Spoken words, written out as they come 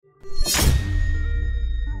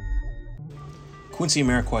Quincy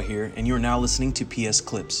Amarikwa here, and you are now listening to PS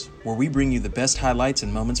Clips, where we bring you the best highlights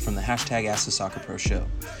and moments from the hashtag Ask the Soccer Pro show.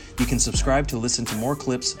 You can subscribe to listen to more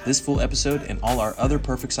clips, this full episode, and all our other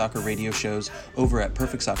Perfect Soccer radio shows over at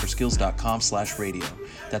perfectsoccerskills.com/radio.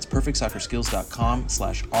 That's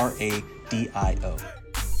perfectsoccerskills.com/RADIO.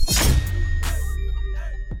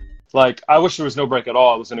 Like, I wish there was no break at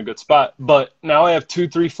all. I was in a good spot. But now I have 2,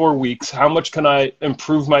 3, 4 weeks. How much can I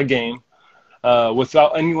improve my game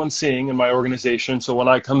without anyone seeing in my organization? So when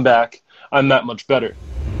I come back, I'm that much better.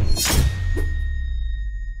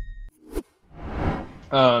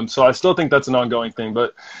 So I still think that's an ongoing thing.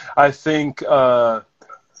 But I think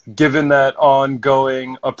given that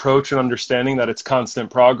ongoing approach and understanding that it's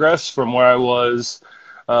constant progress from where I was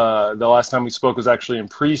the last time we spoke was actually in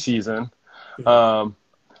preseason.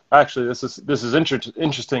 Actually, this is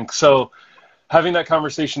interesting. So having that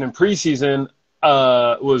conversation in preseason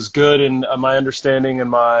was good, and my understanding and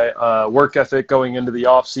my work ethic going into the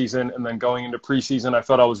off season and then going into preseason, I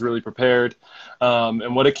felt I was really prepared.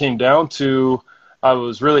 And what it came down to, I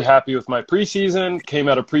was really happy with my preseason. Came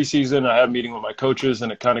out of preseason, I had a meeting with my coaches,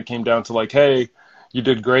 and it kind of came down to like, hey, you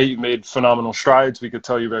did great. You made phenomenal strides. We could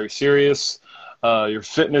tell you're very serious. Your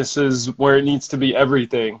fitness is where it needs to be,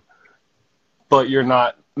 everything, but you're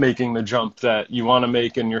not making the jump that you want to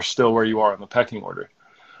make, and you're still where you are in the pecking order.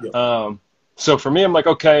 Yep. So for me, I'm like,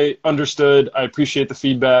 okay, understood. I appreciate the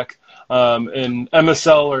feedback. And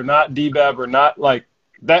MSL or not, DBAB or not, like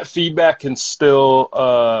that feedback can still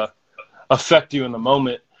affect you in the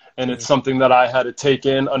moment. And it's something that I had to take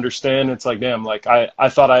in, understand. It's like, damn, like I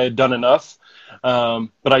thought I had done enough,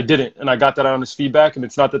 but I didn't. And I got that honest feedback. And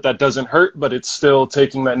it's not that doesn't hurt, but it's still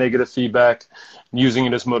taking that negative feedback, using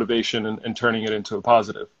it as motivation and turning it into a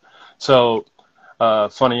positive. So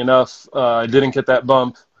funny enough, I didn't get that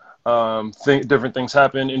bump. Different things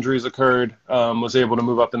happened. Injuries occurred. Was able to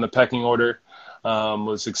move up in the pecking order.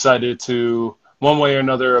 Was excited to, one way or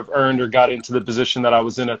another, have earned or got into the position that I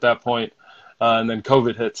was in at that point. And then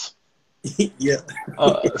COVID hits. Yeah.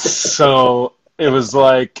 So it was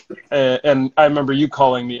like, and I remember you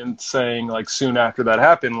calling me and saying, like, soon after that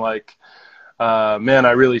happened, like, man,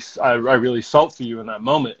 I really felt for you in that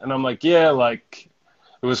moment. And I'm like, yeah, like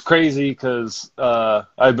it was crazy because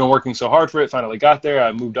I've been working so hard for it. Finally got there.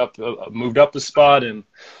 I moved up the spot, and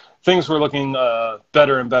things were looking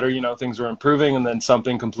better and better. You know, things were improving, and then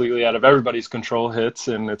something completely out of everybody's control hits,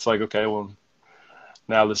 and it's like, okay, well,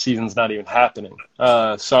 now the season's not even happening.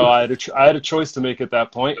 So I had a choice to make at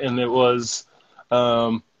that point, and it was,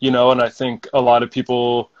 you know, and I think a lot of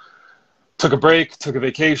people took a break, took a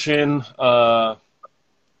vacation.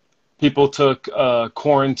 People took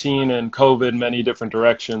quarantine and COVID many different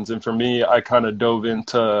directions. And for me, I kind of dove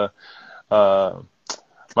into, my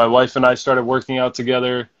wife and I started working out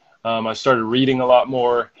together. I started reading a lot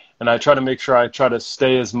more, and I try to make sure I try to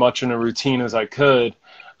stay as much in a routine as I could,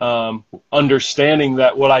 understanding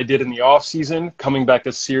that what I did in the off season, coming back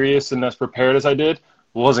as serious and as prepared as I did,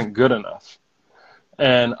 wasn't good enough.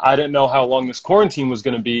 And I didn't know how long this quarantine was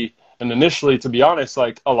going to be. And initially, to be honest,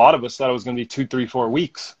 like a lot of us thought it was going to be 2, 3, 4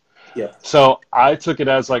 weeks. Yeah. So I took it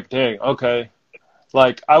as like, dang, okay.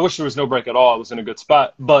 Like, I wish there was no break at all. I was in a good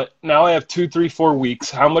spot. But now I have 2, 3, 4 weeks.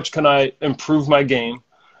 How much can I improve my game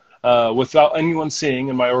without anyone seeing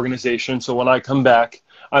in my organization? So when I come back,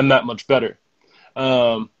 I'm that much better.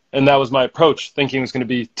 And that was my approach, thinking it was going to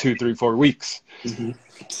be 2, 3, 4 weeks. Mm-hmm.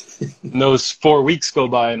 And those 4 weeks go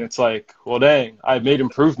by, and it's like, well, dang, I've made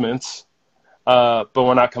improvements. But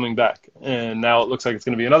we're not coming back. And now it looks like it's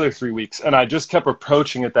going to be another 3 weeks. And I just kept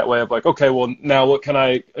approaching it that way of like, okay, well, now what can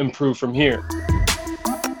I improve from here?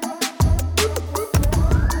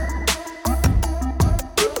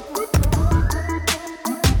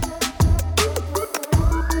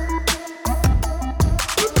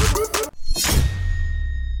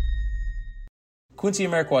 Quincy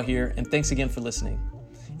Amarikwa here, and thanks again for listening.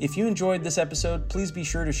 If you enjoyed this episode, please be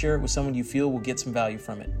sure to share it with someone you feel will get some value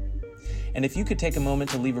from it. And if you could take a moment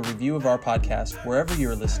to leave a review of our podcast wherever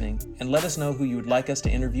you're listening and let us know who you would like us to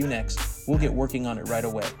interview next, we'll get working on it right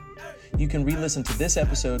away. You can re-listen to this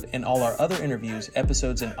episode and all our other interviews,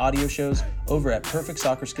 episodes, and audio shows over at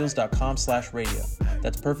perfectsoccerskills.com/radio.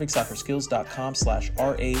 That's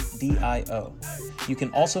perfectsoccerskills.com/RADIO. You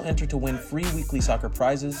can also enter to win free weekly soccer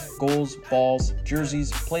prizes, goals, balls,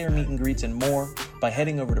 jerseys, player meet and greets, and more by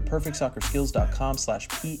heading over to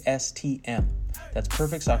perfectsoccerskills.com/PSTM. That's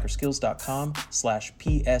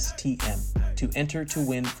perfectsoccerskills.com/PSTM to enter to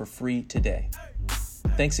win for free today.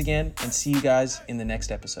 Thanks again, and see you guys in the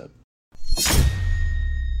next episode.